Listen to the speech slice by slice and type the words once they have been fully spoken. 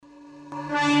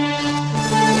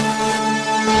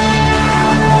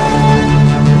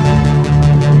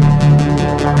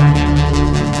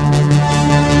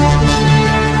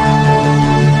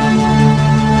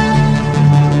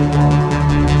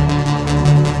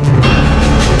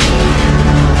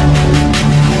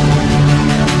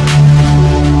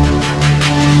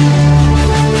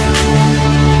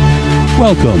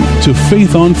Welcome to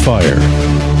Faith on Fire,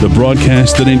 the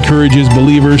broadcast that encourages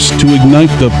believers to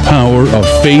ignite the power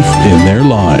of faith in their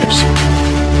lives.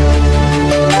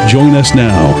 Join us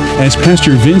now as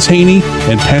Pastor Vince Haynie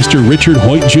and Pastor Richard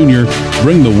Hoyt Jr.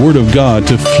 bring the Word of God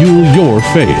to fuel your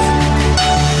faith.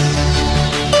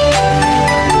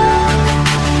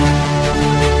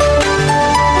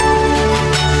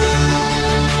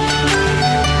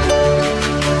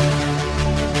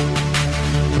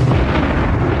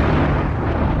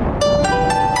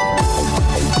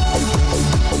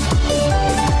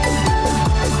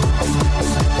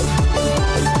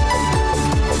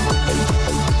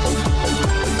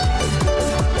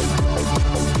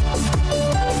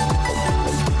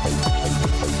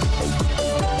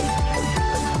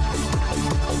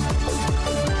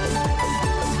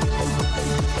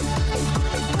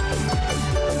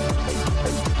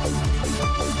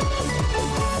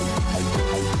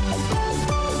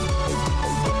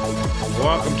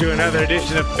 Welcome to another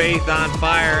edition of Faith on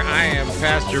Fire. I am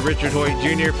Pastor Richard Hoyt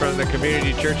Jr. from the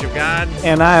Community Church of God.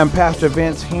 And I am Pastor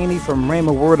Vince Haynie from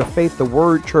Rhema Word of Faith, the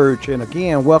Word Church. And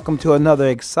again, welcome to another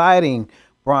exciting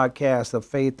broadcast of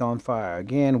Faith on Fire.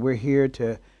 Again, we're here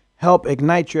to help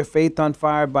ignite your faith on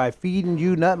fire by feeding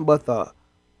you nothing but the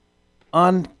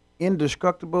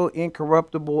indestructible,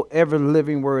 incorruptible,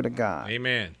 ever-living Word of God.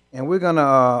 Amen. And we're going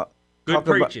to... Good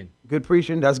preaching. Good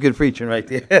preaching. That's good preaching right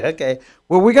there. Okay.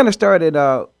 Well, we're going to start it.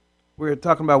 We're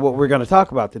talking about what we're going to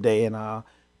talk about today. And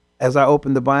as I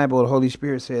opened the Bible, the Holy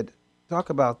Spirit said,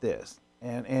 talk about this.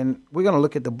 And we're going to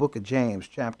look at the book of James,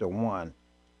 chapter 1,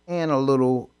 and a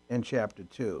little in chapter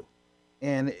 2.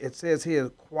 And it says here,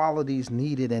 qualities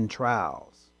needed in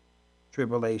trials,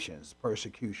 tribulations,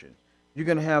 persecution. You're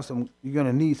going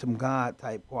to need some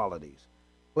God-type qualities.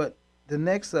 But the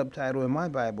next subtitle in my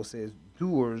Bible says,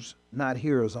 doers, not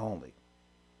hearers only.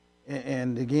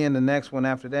 And again, the next one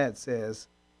after that says,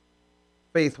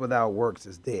 faith without works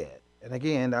is dead. And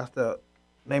again, that's the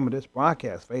name of this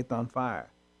broadcast, Faith on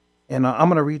Fire. And I'm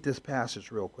going to read this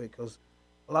passage real quick because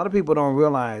a lot of people don't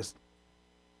realize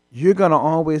you're going to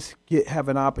always have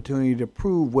an opportunity to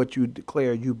prove what you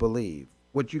declare you believe,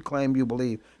 what you claim you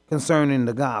believe concerning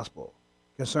the gospel,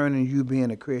 concerning you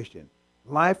being a Christian.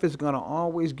 Life is going to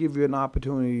always give you an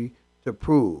opportunity to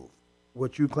prove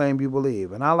what you claim you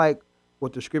believe. And I like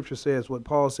what the scripture says, what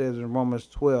Paul says in Romans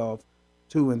 12,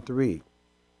 2 and 3,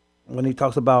 when he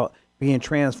talks about being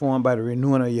transformed by the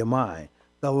renewing of your mind.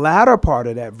 The latter part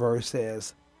of that verse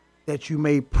says that you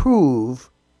may prove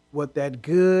what that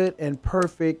good and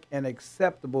perfect and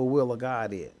acceptable will of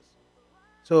God is.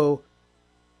 So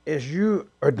as you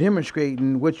are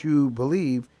demonstrating what you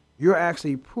believe, you're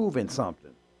actually proving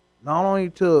something, not only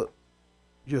to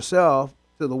yourself,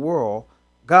 to the world.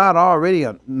 God already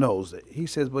knows it. He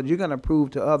says, but you're going to prove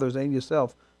to others and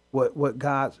yourself what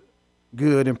God's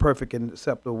good and perfect and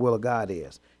acceptable will of God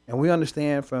is. And we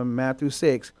understand from Matthew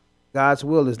 6, God's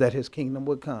will is that his kingdom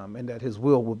would come and that his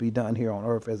will will be done here on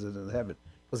earth as it is in heaven.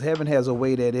 Because heaven has a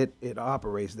way that it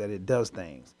operates, that it does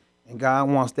things. And God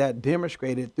wants that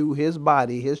demonstrated through his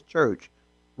body, his church,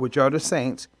 which are the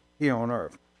saints here on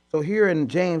earth. So here in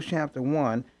James chapter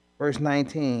 1, verse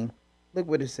 19, look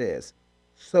what it says.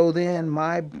 So then,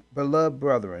 my beloved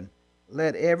brethren,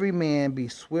 let every man be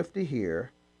swift to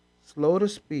hear, slow to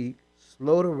speak,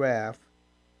 slow to wrath,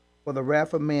 for the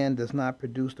wrath of man does not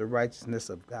produce the righteousness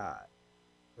of God.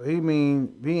 So he means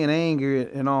being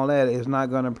angry and all that is not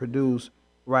going to produce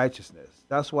righteousness.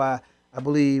 That's why I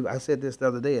believe, I said this the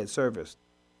other day at service,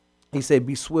 he said,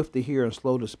 be swift to hear and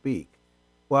slow to speak.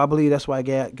 Well, I believe that's why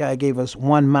God gave us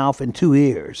one mouth and two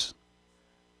ears.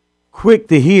 Quick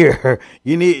to hear.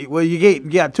 You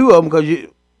got two of them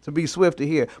to be swift to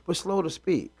hear, but slow to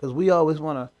speak, because we always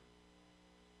want to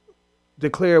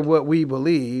declare what we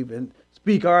believe and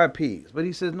speak our piece. But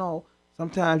he says, no,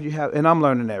 sometimes you have, and I'm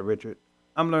learning that, Richard.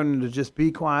 I'm learning to just be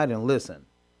quiet and listen.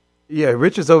 Yeah,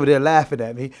 Richard's over there laughing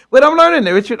at me, but I'm learning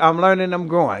that, Richard. I'm learning, I'm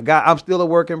growing. God, I'm still a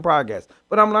work in progress,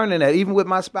 but I'm learning that even with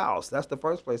my spouse. That's the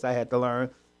first place I had to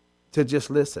learn to just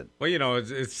listen. Well,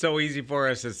 it's so easy for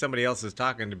us as somebody else is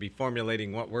talking to be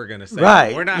formulating what we're going to say.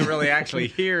 Right. We're not really actually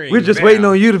hearing. We're just waiting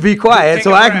on you to be quiet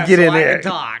so I can get in there. And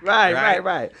talk.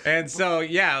 Right. And so,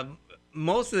 yeah,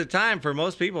 most of the time, for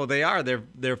most people,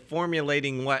 they're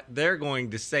formulating what they're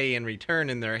going to say in return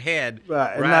in their head,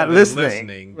 Right, and rather not than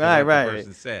listening. to Right, what right. the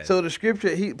person said. So the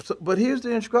scripture, but here's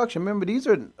the instruction. Remember, these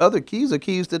are other keys, are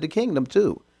keys to the kingdom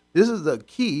too. This is the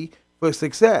key for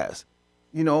success.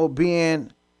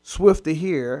 Being swift to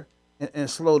hear and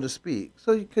slow to speak.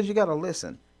 So, because you got to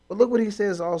listen. But look what he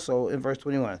says also in verse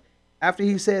 21. After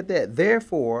he said that,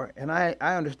 therefore, and I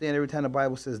understand every time the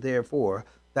Bible says therefore,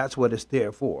 that's what it's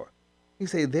there for. He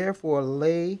said, therefore,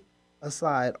 lay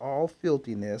aside all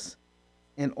filthiness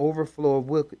and overflow of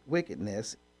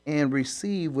wickedness, and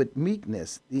receive with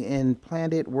meekness the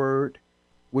implanted word,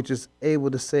 which is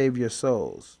able to save your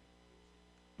souls.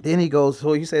 Then he goes,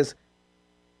 so he says,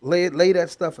 lay that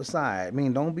stuff aside. I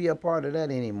mean, don't be a part of that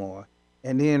anymore.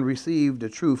 And then receive the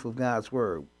truth of God's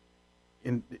word.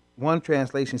 In one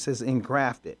translation says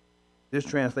engrafted. This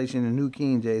translation in New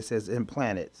King James says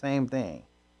implanted. Same thing.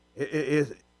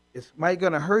 It's might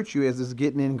gonna hurt you as it's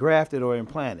getting engrafted or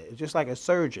implanted. It's just like a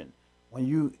surgeon.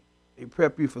 When they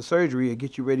prep you for surgery or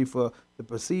get you ready for the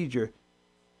procedure,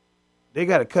 they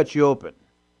got to cut you open.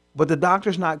 But the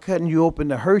doctor's not cutting you open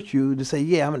to hurt you, to say,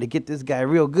 yeah, I'm going to get this guy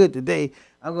real good today.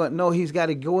 No, he's got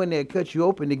to go in there and cut you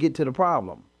open to get to the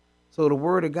problem. So the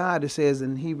word of God, it says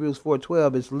in Hebrews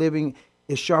 4:12, it's living,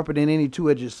 it's sharper than any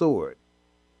two-edged sword,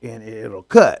 and it'll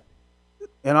cut.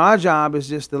 And our job is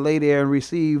just to lay there and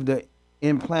receive the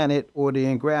implanted or the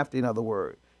engrafting of the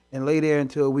word, and lay there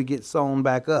until we get sewn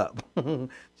back up.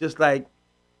 Just like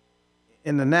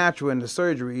in the natural, in the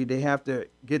surgery, they have to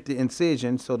get the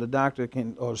incision so the doctor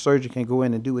or the surgeon can go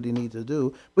in and do what he needs to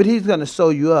do. But he's going to sew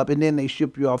you up, and then they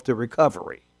ship you off to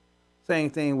recovery. Same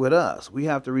thing with us. We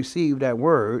have to receive that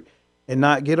word and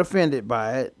not get offended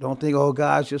by it. Don't think, oh,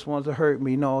 God just wants to hurt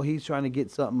me. No, he's trying to get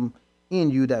something in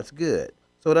you that's good.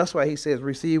 So that's why he says,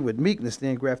 receive with meekness the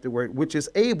engrafted word, which is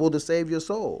able to save your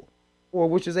soul, or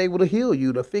which is able to heal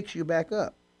you, to fix you back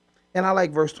up. And I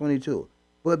like verse 22.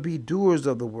 But be doers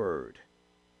of the word,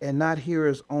 and not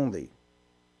hearers only,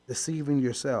 deceiving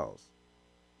yourselves.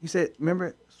 He said,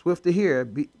 remember, swift to hear,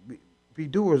 be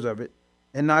doers of it,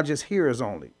 and not just hearers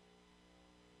only.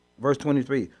 Verse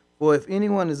 23. For if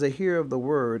anyone is a hearer of the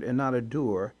word and not a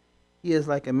doer, he is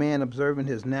like a man observing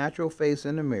his natural face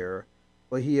in the mirror,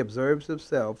 for he observes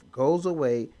himself, goes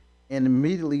away, and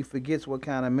immediately forgets what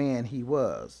kind of man he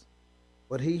was.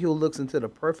 But he who looks into the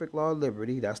perfect law of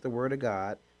liberty, that's the word of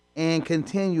God, and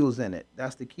continues in it,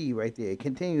 that's the key right there,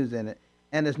 continues in it,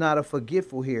 and is not a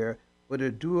forgetful hearer, but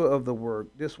a doer of the work,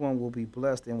 this one will be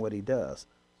blessed in what he does.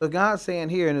 So God's saying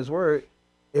here in his word,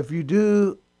 if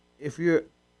you're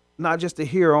not just a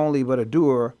hearer only, but a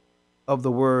doer of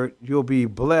the word, you'll be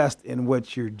blessed in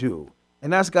what you do.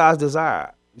 And that's God's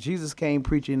desire. Jesus came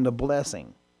preaching the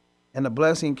blessing, and the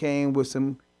blessing came with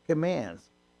some commands.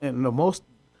 And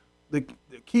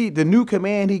the new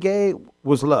command he gave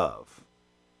was love.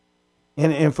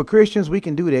 And for Christians, we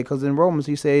can do that because in Romans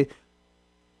he said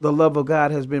the love of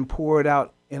God has been poured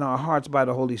out in our hearts by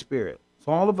the Holy Spirit.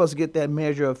 So all of us get that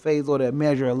measure of faith or that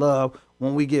measure of love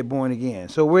when we get born again.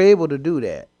 So we're able to do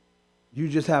that. You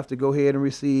just have to go ahead and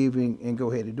receive and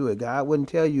go ahead and do it. God wouldn't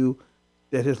tell you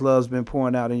that his love's been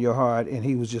pouring out in your heart and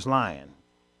he was just lying.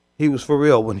 He was for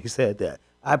real when he said that.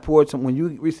 When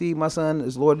you receive my son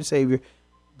as Lord and Savior,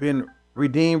 been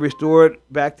redeemed, restored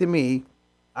back to me,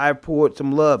 I poured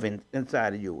some love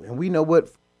inside of you. And we know what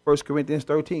 1 Corinthians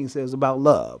 13 says about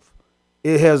love.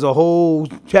 It has a whole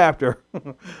chapter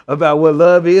about what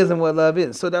love is and what love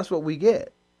isn't. So that's what we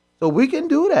get. So we can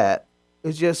do that.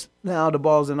 It's just now the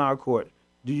ball's in our court.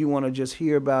 Do you want to just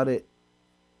hear about it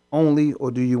only,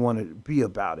 or do you want to be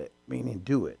about it, meaning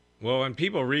do it? Well, when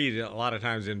people read a lot of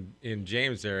times in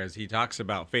James there, as he talks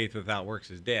about faith without works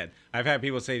is dead, I've had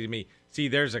people say to me, see,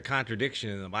 there's a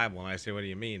contradiction in the Bible. And I say, what do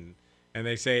you mean? And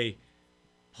they say,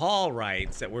 Paul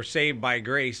writes that we're saved by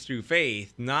grace through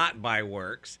faith, not by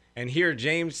works. And here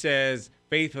James says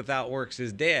faith without works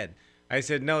is dead. I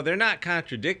said, no, they're not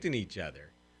contradicting each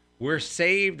other. We're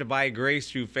saved by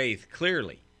grace through faith,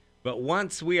 clearly. But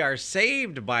once we are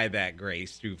saved by that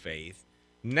grace through faith,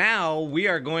 now we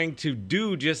are going to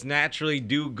just naturally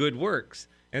do good works.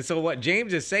 And so what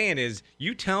James is saying is,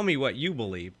 you tell me what you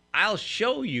believe. I'll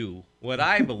show you what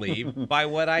I believe by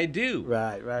what I do.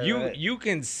 Right. You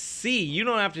can see. You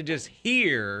don't have to just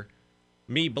hear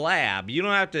me blab. You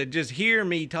don't have to just hear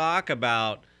me talk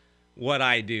about what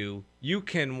I do. You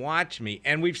can watch me.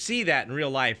 And we see that in real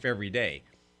life every day.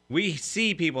 We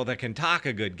see people that can talk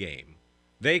a good game.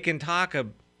 They can talk,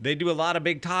 they do a lot of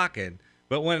big talking,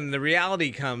 but when the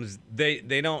reality comes, they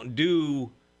don't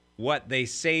do what they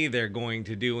say they're going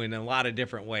to do in a lot of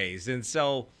different ways. And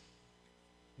so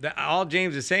all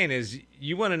James is saying is,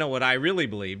 you want to know what I really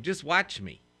believe, just watch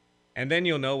me. And then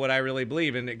you'll know what I really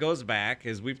believe. And it goes back,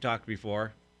 as we've talked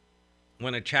before,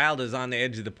 when a child is on the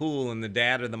edge of the pool and the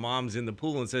dad or the mom's in the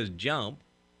pool and says, jump,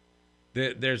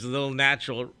 there's a little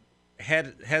natural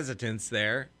hesitance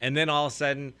there. And then all of a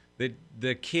sudden,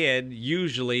 the kid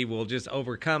usually will just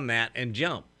overcome that and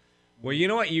jump. Well, you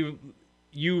know what?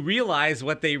 You realize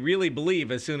what they really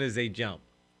believe as soon as they jump.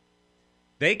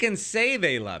 They can say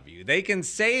they love you. They can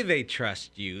say they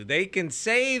trust you. They can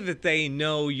say that they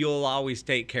know you'll always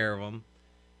take care of them.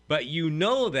 But you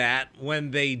know that when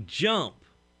they jump,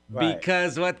 Right.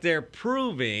 because what they're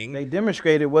proving. They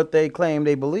demonstrated what they claim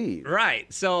they believe.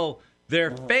 Right. So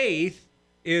their faith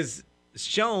is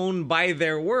shown by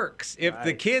their works. If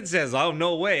the Right. kid says, oh,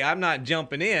 no way, I'm not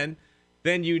jumping in,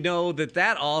 then you know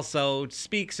that also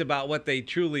speaks about what they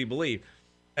truly believe.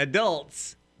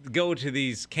 Adults go to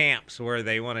these camps where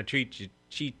they want to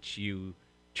teach you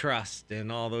trust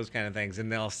and all those kind of things.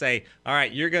 And they'll say, all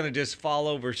right, you're going to just fall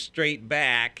over straight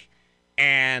back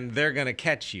and they're going to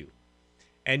catch you.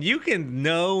 And you can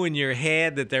know in your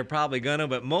head that they're probably going to,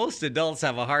 but most adults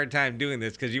have a hard time doing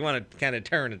this because you want to kind of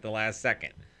turn at the last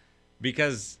second.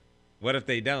 Because what if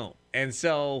they don't? And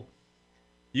so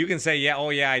you can say, yeah,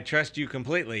 oh yeah, I trust you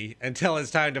completely, until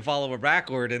it's time to fall over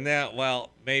backward. And then,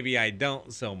 well, maybe I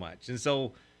don't so much. And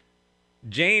so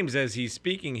James, as he's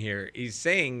speaking here, he's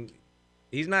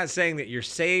not saying that you're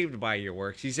saved by your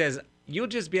works. He says, you'll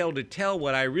just be able to tell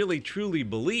what I really truly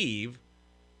believe,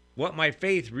 what my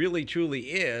faith really truly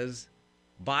is,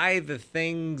 by the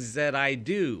things that I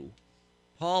do.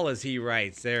 Paul, as he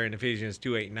writes there in Ephesians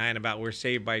 2:8-9 about we're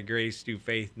saved by grace through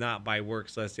faith, not by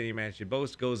works, lest any man should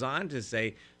boast, goes on to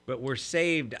say, but we're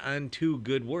saved unto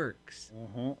good works.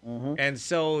 And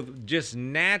so just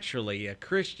naturally, a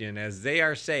Christian, as they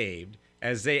are saved,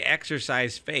 as they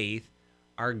exercise faith,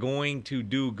 are going to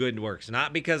do good works.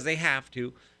 Not because they have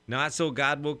to, not so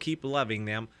God will keep loving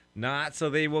them, not so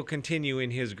they will continue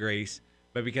in his grace,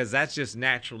 but because that's just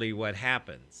naturally what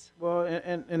happens. Well,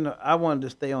 and I wanted to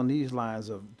stay on these lines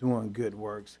of doing good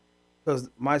works because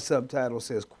my subtitle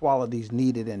says qualities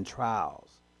needed in trials.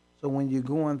 So when you're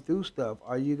going through stuff,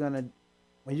 are you going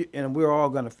to, and we're all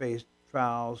going to face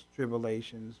trials,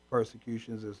 tribulations,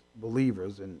 persecutions as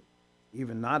believers, and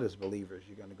even not as believers,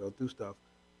 you're going to go through stuff.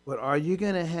 But are you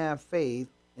going to have faith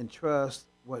and trust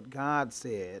what God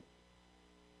said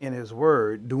in his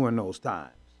word during those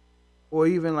times? Or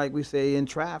even like we say in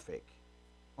traffic,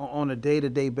 on a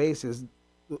day-to-day basis,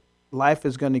 life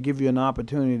is going to give you an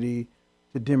opportunity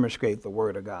to demonstrate the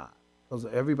word of God. Because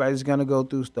everybody's going to go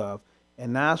through stuff.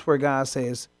 And that's where God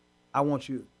says, I want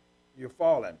you, you're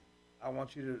falling. I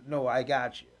want you to know I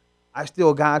got you. I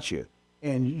still got you.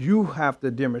 And you have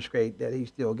to demonstrate that he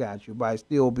still got you by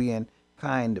still being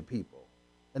kind to people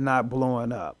and not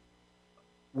blowing up.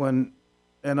 When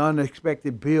an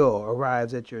unexpected bill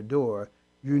arrives at your door,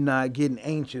 you're not getting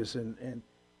anxious and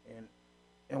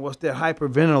what's that,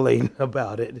 hyperventilating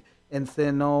about it and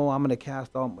saying, no, I'm going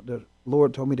to the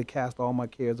Lord told me to cast all my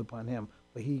cares upon him,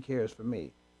 but he cares for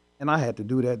me. And I had to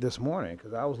do that this morning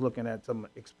because I was looking at some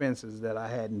expenses that I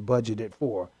hadn't budgeted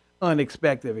for,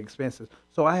 unexpected expenses.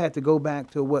 So I had to go back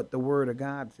to what the word of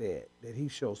God said, that he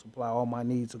shall supply all my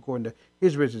needs according to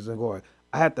his riches and glory.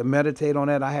 I had to meditate on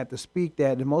that. I had to speak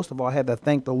that. And most of all, I had to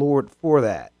thank the Lord for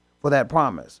that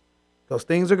promise. Because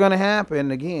things are going to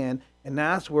happen again, and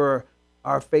that's where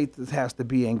our faith has to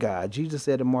be in God. Jesus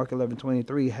said in Mark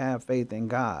 11:23, have faith in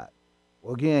God.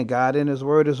 Well, again, God in his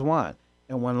word is one.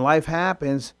 And when life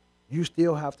happens, you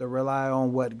still have to rely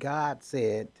on what God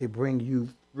said to bring you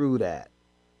through that.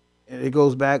 And it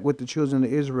goes back with the children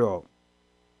of Israel,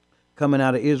 coming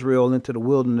out of Israel into the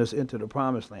wilderness, into the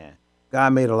promised land.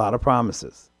 God made a lot of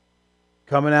promises.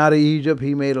 Coming out of Egypt,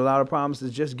 he made a lot of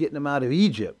promises just getting them out of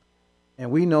Egypt. And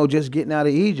we know just getting out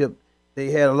of Egypt, they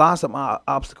had lots of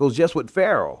obstacles just with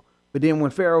Pharaoh. But then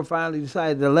when Pharaoh finally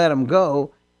decided to let them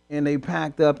go and they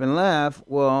packed up and left,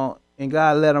 well, and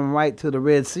God led them right to the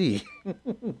Red Sea.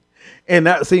 And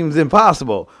that seems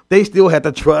impossible. They still had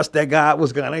to trust that God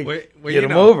was going to get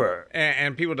them over.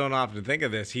 And people don't often think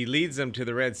of this. He leads them to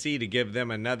the Red Sea to give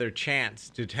them another chance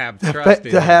to have trust in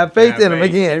him. To have faith in him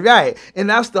again, right. And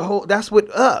that's with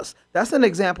us. That's an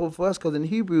example for us because in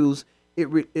Hebrews,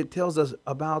 it tells us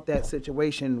about that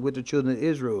situation with the children of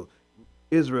Israel,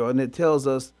 and it tells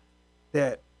us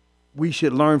that we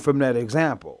should learn from that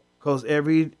example because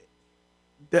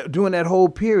during that whole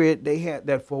period, they had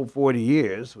that full 40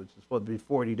 years, which is supposed to be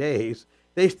 40 days.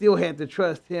 They still had to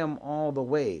trust him all the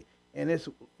way. And it's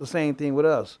the same thing with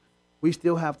us. We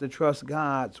still have to trust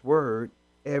God's word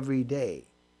every day.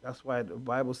 That's why the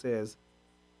Bible says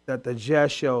that the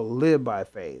just shall live by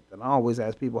faith. And I always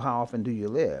ask people, how often do you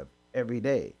live? Every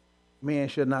day. Man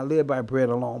should not live by bread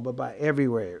alone, but by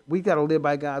everywhere. We got to live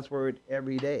by God's word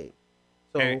every day.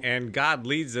 So, and God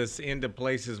leads us into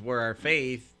places where our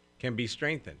faith can be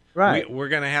strengthened. Right. We're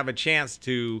going to have a chance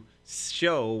to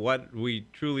show what we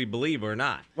truly believe or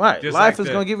not. Right. Life is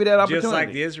going to give you that opportunity. Just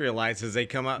like the Israelites as they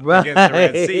come up Right. against the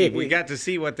Red Sea. We got to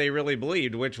see what they really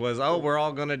believed, which was, we're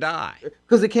all going to die.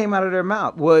 Because it came out of their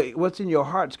mouth. Well, what's in your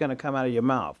heart's going to come out of your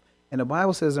mouth. And the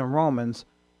Bible says in Romans,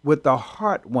 with the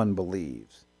heart one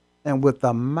believes, and with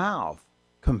the mouth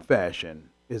confession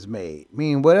is made.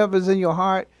 Meaning whatever's in your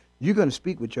heart, you're going to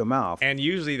speak with your mouth. And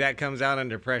usually that comes out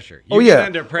under pressure. You get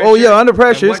under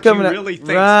pressure. It's coming out. What you really think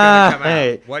is going to come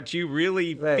out. What you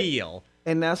really feel.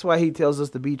 And that's why he tells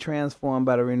us to be transformed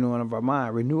by the renewing of our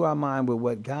mind. Renew our mind with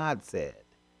what God said.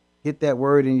 Get that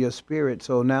word in your spirit.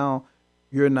 So now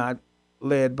you're not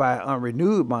led by an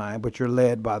unrenewed mind, but you're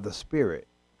led by the Spirit.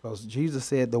 Because Jesus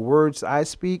said, the words I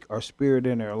speak are spirit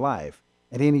in their life.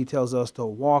 And then he tells us to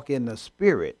walk in the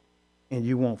Spirit, and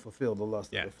you won't fulfill the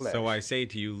lust of the flesh. So I say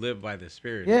to you, live by the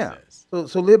Spirit. Yeah.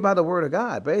 So live by the word of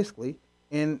God, basically.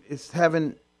 And it's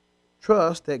having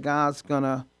trust that God's going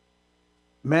to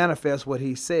manifest what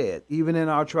he said. Even in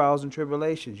our trials and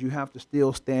tribulations, you have to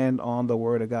still stand on the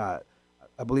word of God.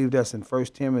 I believe that's in 1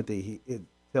 Timothy. It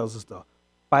tells us to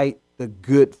fight the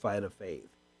good fight of faith.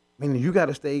 Meaning you got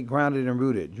to stay grounded and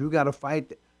rooted. You got to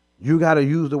fight. You got to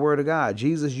use the word of God.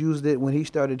 Jesus used it when he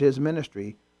started his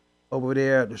ministry. Over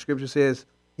there, the scripture says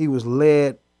he was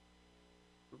led.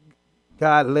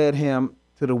 God led him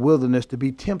to the wilderness to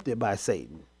be tempted by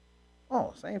Satan.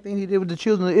 Oh, same thing he did with the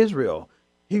children of Israel.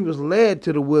 He was led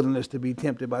to the wilderness to be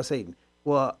tempted by Satan.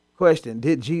 Well, question,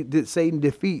 did Satan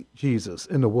defeat Jesus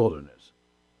in the wilderness?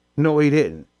 No, he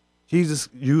didn't. Jesus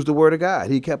used the word of God.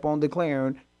 He kept on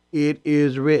declaring, it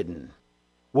is written.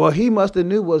 Well, he must have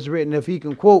knew what's written if he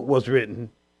can quote what's written.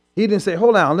 He didn't say,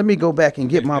 hold on, let me go back and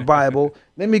get my Bible.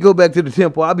 Let me go back to the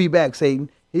temple. I'll be back, Satan.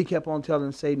 He kept on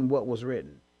telling Satan what was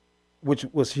written, which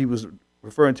was he was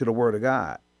referring to the word of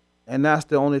God. And that's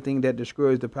the only thing that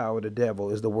destroys the power of the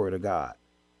devil is the word of God.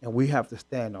 And we have to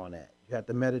stand on that. You have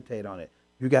to meditate on it.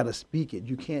 You got to speak it.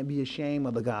 You can't be ashamed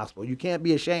of the gospel. You can't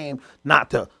be ashamed not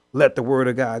to let the word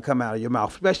of God come out of your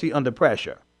mouth, especially under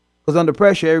pressure. Because under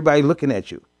pressure, everybody's looking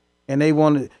at you. And they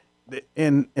want to,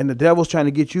 and the devil's trying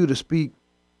to get you to speak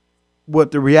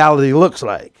what the reality looks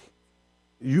like.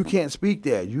 You can't speak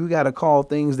that. You got to call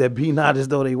things that be not as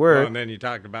though they were. Well, and then you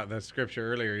talked about the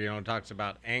scripture earlier, it talks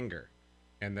about anger.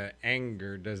 And the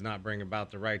anger does not bring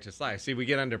about the righteous life. See, we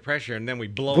get under pressure and then we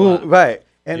blow up. Right.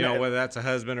 And whether that's a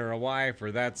husband or a wife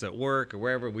or that's at work or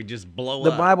wherever, we just blow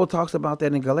up. The Bible talks about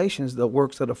that in Galatians, the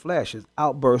works of the flesh is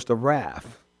outburst of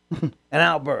wrath. An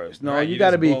outburst. No, right, you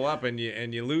got to be blow up and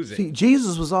you lose it. See,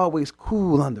 Jesus was always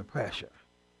cool under pressure.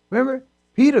 Remember?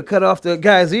 Peter cut off the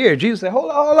guy's ear. Jesus said,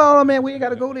 hold on, man. We ain't got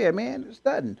to go there, man. It's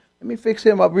nothing. Let me fix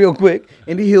him up real quick.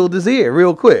 And he healed his ear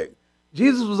real quick.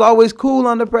 Jesus was always cool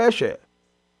under pressure.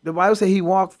 The Bible said he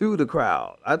walked through the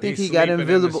crowd. I think he got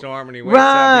invisible. In the storm and he wakes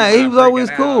up, he was always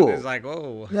cool. It's like,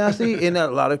 oh. Now, see, and a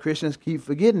lot of Christians keep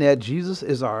forgetting that Jesus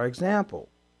is our example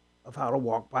of how to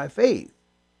walk by faith.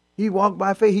 He walked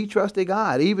by faith. He trusted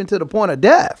God, even to the point of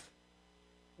death.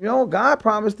 God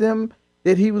promised him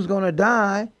that he was going to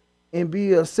die and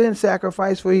be a sin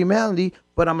sacrifice for humanity,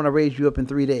 but I'm going to raise you up in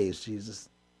 3 days, Jesus.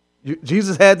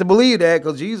 Jesus had to believe that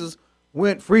because Jesus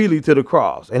went freely to the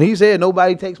cross. And he said,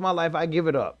 nobody takes my life, I give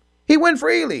it up. He went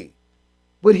freely.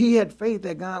 But he had faith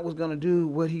that God was going to do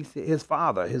what he said. His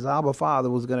father, his Abba Father,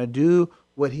 was going to do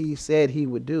what he said he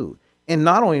would do. And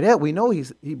not only that, we know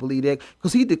he believed that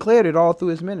because he declared it all through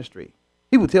his ministry.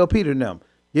 He would tell Peter and them,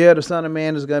 yeah, the Son of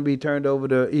Man is going to be turned over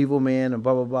to evil men and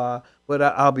blah, blah, blah, but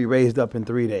I'll be raised up in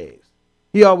 3 days.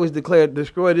 He always declared,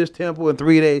 destroy this temple in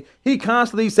 3 days. He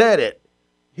constantly said it.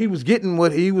 He was getting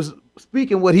what he was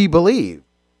speaking, what he believed.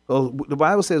 So the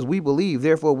Bible says we believe,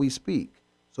 therefore we speak.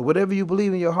 So whatever you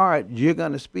believe in your heart, you're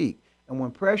going to speak. And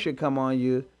when pressure come on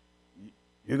you,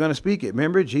 you're going to speak it.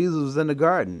 Remember, Jesus was in the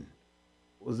garden.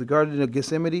 Was the Garden of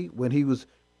Gethsemane when he was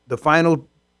the final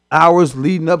hours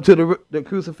leading up to the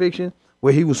crucifixion,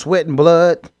 where he was sweating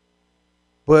blood.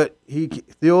 But he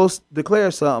still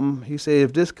declared something. He said,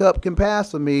 if this cup can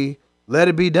pass from me, let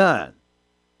it be done.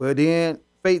 But then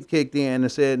faith kicked in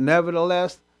and said,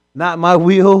 nevertheless, not my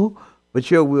will, but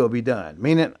your will be done.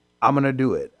 Meaning, I'm going to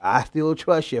do it. I still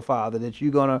trust you, Father, that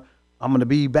I'm going to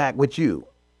be back with you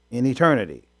in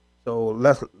eternity. So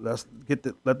let's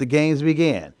let the games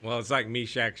begin. Well, it's like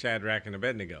Meshach, Shadrach, and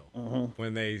Abednego. Mm-hmm.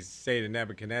 When they say to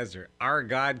Nebuchadnezzar, our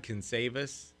God can save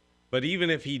us, But even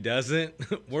if he doesn't,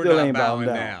 we're Still not ain't bowing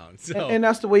bowing down. So And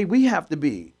that's the way we have to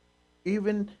be.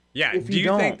 Even yeah, if do you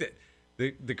don't. think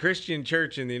that the Christian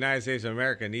church in the United States of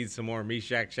America needs some more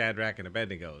Meshach, Shadrach, and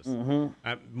Abednego's?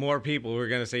 More people who are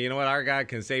going to say, you know what, our God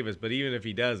can save us, but even if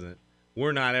he doesn't,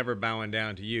 we're not ever bowing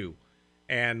down to you.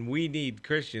 And we need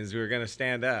Christians who are going to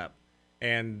stand up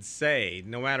and say,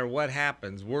 no matter what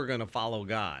happens, we're going to follow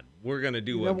God. We're going to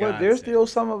do You know what what? God There's says. still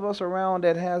some of us around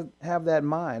that have that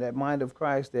mind of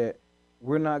Christ, that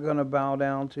we're not going to bow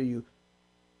down to you.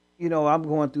 You know, I'm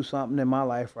going through something in my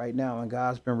life right now, and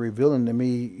God's been revealing to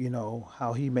me, you know,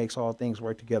 how he makes all things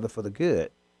work together for the good.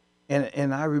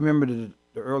 And I remember the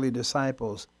early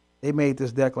disciples, they made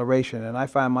this declaration, and I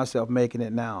find myself making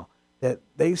it now, that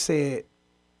they said,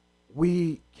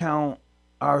 we count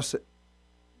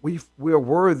we're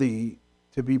worthy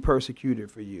to be persecuted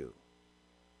for you.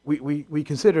 We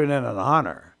consider it an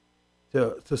honor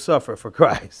to suffer for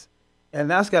Christ. And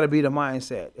that's got to be the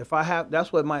mindset.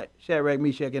 That's what my Shadrach,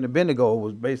 Meshach, and Abednego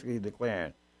was basically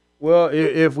declaring. Well,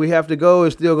 if we have to go,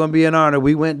 it's still going to be an honor.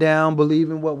 We went down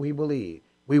believing what we believe.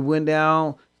 We went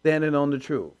down standing on the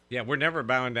truth. Yeah, we're never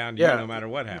bowing down to you no matter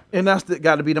what happens. And that's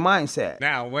got to be the mindset.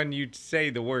 Now, when you say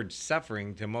the word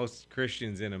suffering to most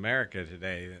Christians in America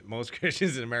today, most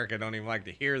Christians in America don't even like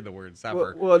to hear the word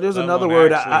suffer. Well, there's another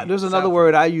word. There's another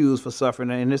word I use for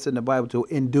suffering, and it's in the Bible, to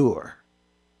endure.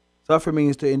 Suffer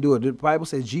means to endure. The Bible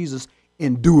says Jesus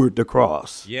endured the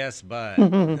cross. Yes, but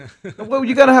well,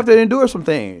 you're gonna have to endure some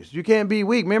things. You can't be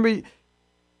weak. Remember,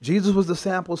 Jesus was the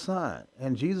sample son,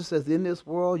 and Jesus says, in this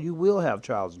world you will have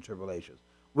trials and tribulations.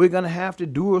 We're going to have to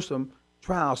endure some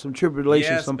trials, some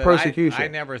tribulations, yes, some but persecution. I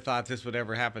never thought this would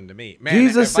ever happen to me. Man,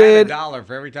 Jesus if said, I had $1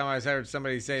 for every time I heard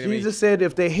somebody say to me, Jesus said,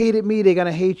 if they hated me, they're going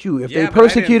to hate you. If Yeah, they but I didn't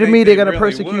persecuted think me, they're they going to really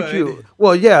persecute would. you.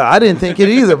 Well, yeah, I didn't think it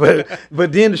either,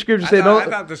 but then the scripture said, I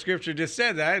thought the scripture just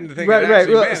said that. I didn't think right, it right.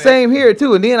 actually Well, meant same here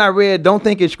too. And then I read, don't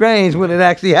think it's strange when it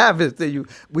actually happens to you.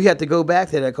 We have to go back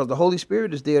to that because the Holy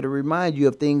Spirit is there to remind you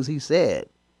of things he said.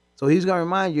 So he's going to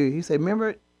remind you. He said,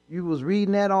 remember, you was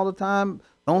reading that all the time.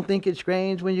 Don't think it's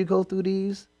strange when you go through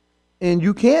these. And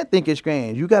you can't think it's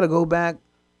strange. You got to go back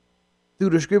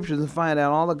through the scriptures and find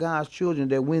out all of God's children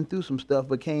that went through some stuff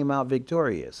but came out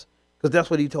victorious. Because that's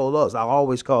what he told us. I'll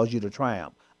always cause you to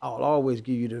triumph. I'll always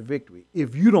give you the victory.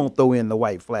 If you don't throw in the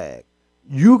white flag,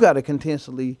 you got to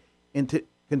continually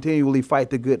fight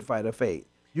the good fight of faith.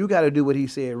 You got to do what he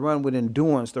said, run with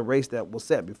endurance the race that was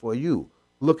set before you,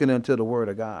 looking into the word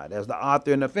of God as the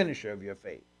author and the finisher of your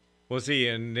faith. Well, see,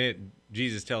 and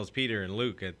Jesus tells Peter and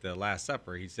Luke at the Last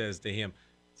Supper, he says to him,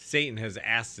 Satan has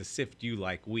asked to sift you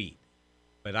like wheat,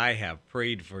 but I have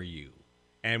prayed for you.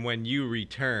 And when you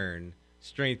return,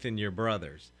 strengthen your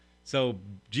brothers. So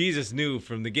Jesus knew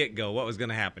from the get-go what was going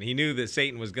to happen. He knew that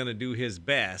Satan was going to do his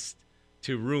best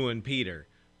to ruin Peter.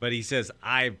 But he says,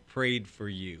 I've prayed for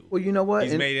you. Well, you know what?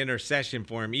 He's made intercession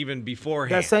for him even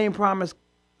beforehand. That same promise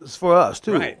is for us,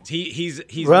 too. Right. He's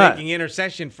right. making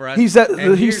intercession for us. He's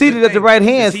seated at the right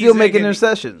hand, still making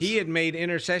intercessions. He had made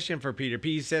intercession for Peter.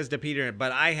 He says to Peter,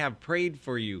 but I have prayed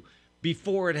for you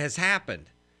before it has happened.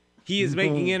 He is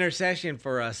making intercession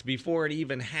for us before it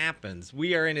even happens.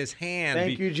 We are in his hand.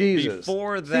 Thank you, Jesus.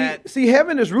 Before that, see,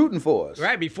 heaven is rooting for us.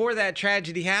 Right, before that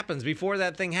tragedy happens, before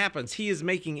that thing happens, he is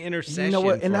making intercession. You know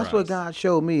what? And for that's us. what God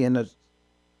showed me in the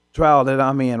trial that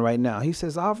I'm in right now. He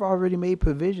says, I've already made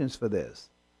provisions for this.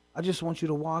 I just want you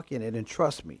to walk in it and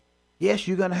trust me. Yes,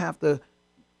 you're going to have to.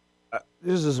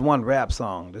 This is one rap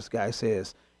song. This guy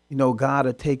says, you know, God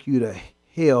will take you to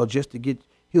hell just to get,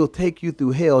 he'll take you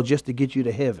through hell just to get you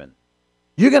to heaven.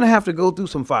 You're going to have to go through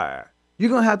some fire. You're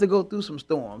going to have to go through some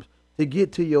storms to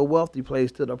get to your wealthy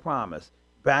place, to the promise.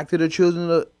 Back to the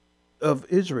children of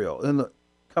Israel and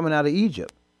coming out of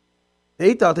Egypt.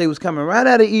 They thought they was coming right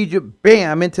out of Egypt,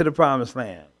 bam, into the promised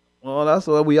land. Well, that's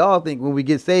what we all think when we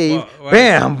get saved.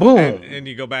 Bam, boom. And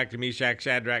you go back to Meshach,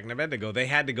 Shadrach, and Abednego. They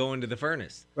had to go into the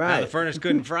furnace. Right. Now, the furnace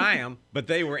couldn't fry them, but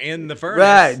they were in the furnace.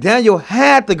 Right. Daniel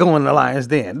had to go in the lion's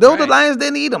den. Though the lions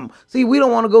didn't eat them. See, we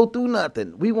don't want to go through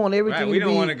nothing. We want everything We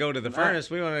don't want to to go to the furnace.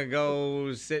 We want to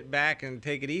go sit back and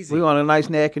take it easy. We want a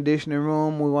nice air conditioning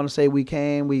room. We want to say we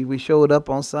came. We showed up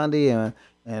on Sunday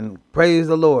and praise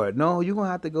the Lord. No, you're going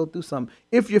to have to go through something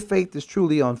if your faith is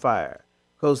truly on fire.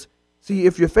 Because see,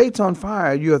 if your faith's on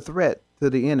fire, you're a threat to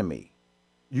the enemy.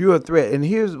 You're a threat. And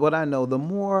here's what I know. The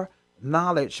more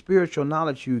knowledge, spiritual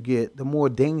knowledge you get, the more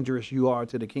dangerous you are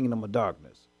to the kingdom of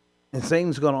darkness. And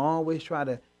Satan's going to always try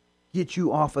to get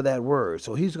you off of that word.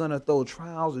 So he's going to throw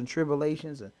trials and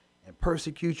tribulations and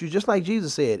persecute you. Just like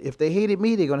Jesus said, if they hated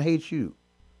me, they're going to hate you.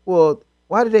 Well,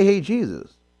 why did they hate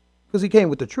Jesus? Because he came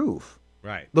with the truth.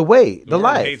 Right. the way, the Lord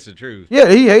life. hates the truth. Yeah,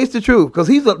 he hates the truth because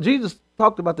Jesus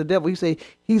talked about the devil. He say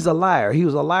he's a liar. He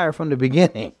was a liar from the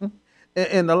beginning,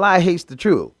 and the lie hates the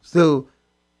truth. So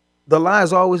the lie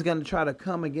is always going to try to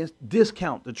come against,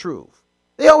 discount the truth.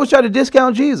 They always try to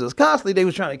discount Jesus. Constantly, they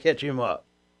was trying to catch him up,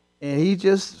 and he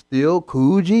just still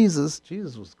cool. Jesus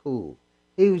was cool.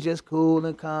 He was just cool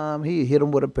and calm. He hit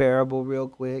him with a parable real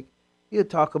quick.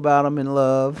 He'd talk about him in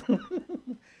love.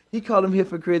 He called them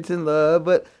hypocrites in love,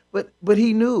 but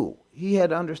he knew. He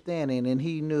had understanding, and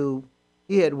he knew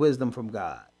he had wisdom from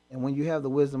God. And when you have the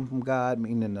wisdom from God,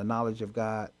 meaning the knowledge of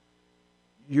God,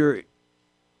 you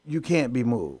can't be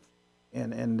moved.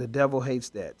 And the devil hates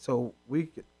that. So we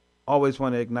always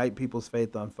want to ignite people's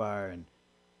faith on fire and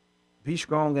be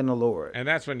strong in the Lord. And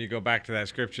that's when you go back to that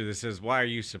scripture that says, why are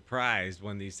you surprised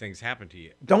when these things happen to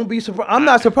you? Don't be surprised. I'm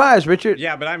not surprised, Richard.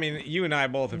 Yeah, but I mean, you and I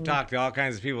both have talked to all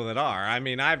kinds of people that are. I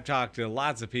mean, I've talked to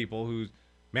lots of people who,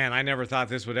 man, I never thought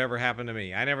this would ever happen to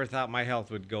me. I never thought my health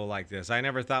would go like this. I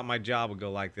never thought my job would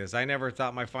go like this. I never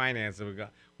thought my finances would go.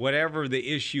 Whatever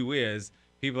the issue is,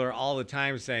 people are all the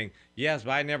time saying, yes,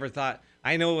 but I never thought.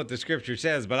 I know what the scripture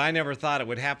says, but I never thought it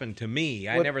would happen to me.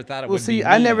 I never thought it would be me.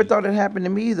 I never thought it happened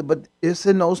to me either, but it's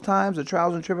in those times, the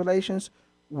trials and tribulations,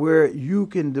 where you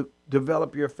can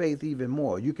develop your faith even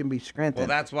more. You can be strengthened.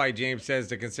 Well, that's why James says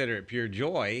to consider it pure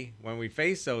joy when we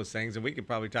face those things, and we could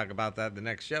probably talk about that the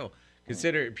next show.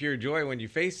 Consider it pure joy when you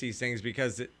face these things,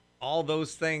 because all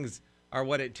those things are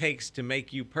what it takes to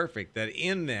make you perfect, that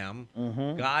in them,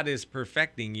 God is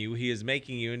perfecting you. He is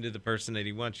making you into the person that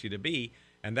he wants you to be.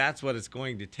 And that's what it's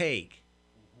going to take.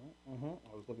 I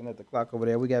was looking at the clock over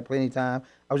there. We got plenty of time.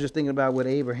 I was just thinking about what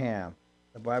Abraham,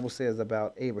 the Bible says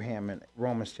about Abraham in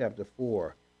Romans chapter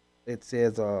 4. It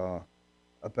says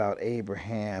about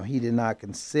Abraham, he didn't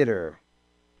consider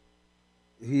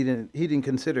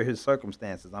his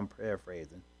circumstances. I'm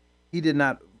paraphrasing. He did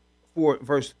not,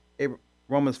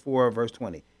 Romans 4, verse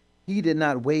 20. He did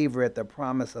not waver at the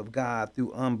promise of God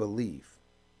through unbelief,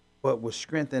 but was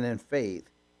strengthened in faith,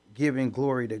 giving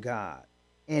glory to God,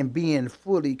 and being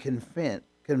fully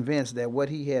convinced that what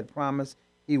he had promised,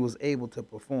 he was able to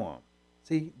perform.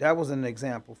 See, that was an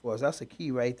example for us. That's a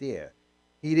key right there.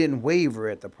 He didn't waver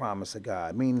at the promise of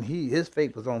God. I mean, his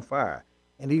faith was on fire,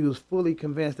 and he was fully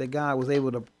convinced that God was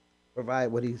able to provide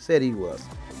what he said he was.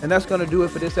 And that's going to do it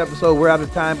for this episode. We're out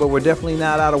of time, but we're definitely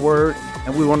not out of word.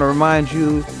 And we want to remind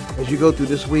you, as you go through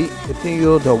this week,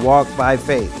 continue to walk by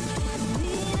faith.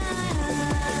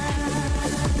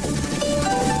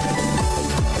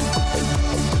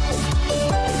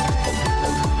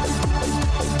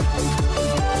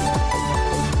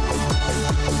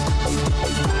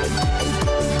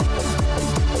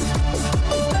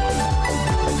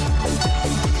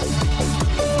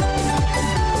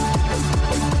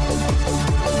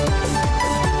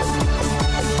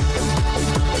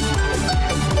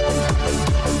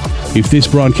 If this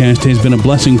broadcast has been a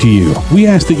blessing to you, we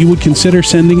ask that you would consider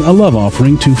sending a love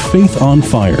offering to Faith on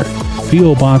Fire,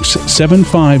 P.O. Box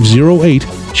 7508,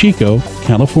 Chico,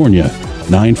 California,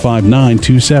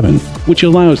 95927, which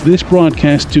allows this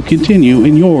broadcast to continue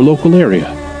in your local area.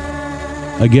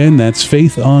 Again, that's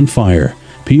Faith on Fire,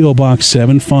 P.O. Box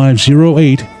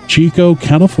 7508, Chico,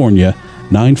 California,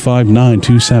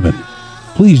 95927.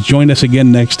 Please join us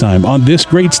again next time on this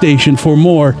great station for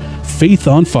more Faith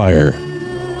on Fire.